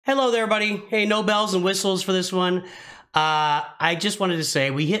Hello there, everybody. Hey, no bells and whistles for this one. I just wanted to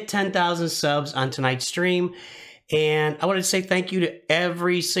say we hit 10,000 subs on tonight's stream, and I wanted to say thank you to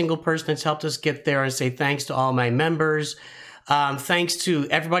every single person that's helped us get there, and say thanks to all my members. Thanks to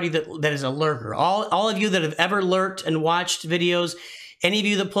everybody that is a lurker. All of you that have ever lurked and watched videos. Any of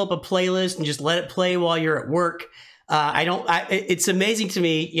you that pull up a playlist and just let it play while you're at work. It's amazing to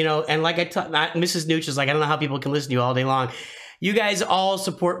me, you know, and like Mrs. Nooch is like, I don't know how people can listen to you all day long. You guys all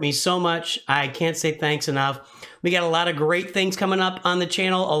support me so much. I can't say thanks enough. We got a lot of great things coming up on the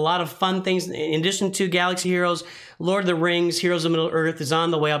channel, a lot of fun things. In addition to Galaxy Heroes, Lord of the Rings, Heroes of Middle-earth is on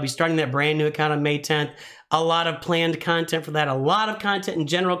the way. I'll be starting that brand new account on May 10th. A lot of planned content for that, a lot of content in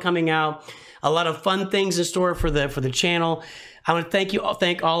general coming out, a lot of fun things in store for the channel. I want to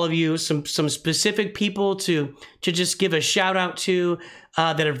thank all of you, some specific people to just give a shout out to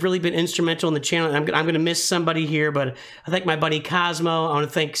that have really been instrumental in the channel. I'm going to miss somebody here, but I thank my buddy Cosmo. I want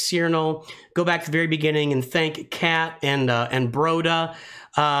to thank Cyrano. Go back to the very beginning and thank Kat and Broda.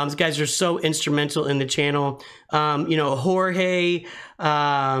 These guys are so instrumental in the channel. You know, Jorge.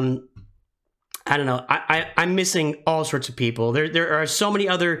 I don't know. I'm missing all sorts of people. There are so many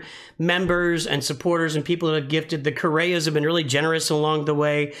other members and supporters and people that have gifted. The Correas have been really generous along the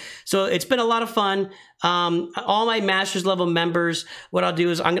way. So it's been a lot of fun. All my Masters level members, what I'll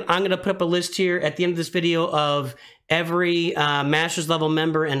do is I'm going to put up a list here at the end of this video of every Masters level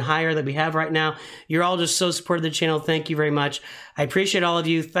member and higher that we have right now. You're all just so supportive of the channel. Thank you very much. I appreciate all of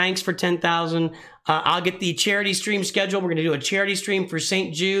you. Thanks for 10,000. I'll get the charity stream scheduled. We're going to do a charity stream for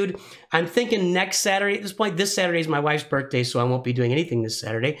St. Jude. I'm thinking next Saturday. At this point, this Saturday is my wife's birthday, so I won't be doing anything this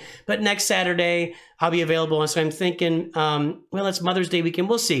Saturday. But next Saturday, I'll be available. So I'm thinking, well, it's Mother's Day weekend.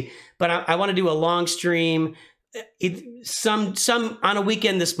 We'll see. But I want to do a long stream, some on a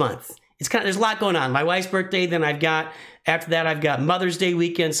weekend this month. It's there's a lot going on. My wife's birthday, then after that, I've got Mother's Day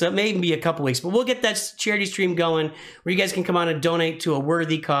weekend, so it may even be a couple weeks. But we'll get that charity stream going where you guys can come on and donate to a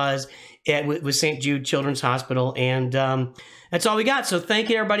worthy cause with St. Jude Children's Hospital. And that's all we got. So thank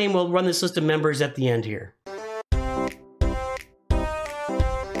you, everybody, and we'll run this list of members at the end here.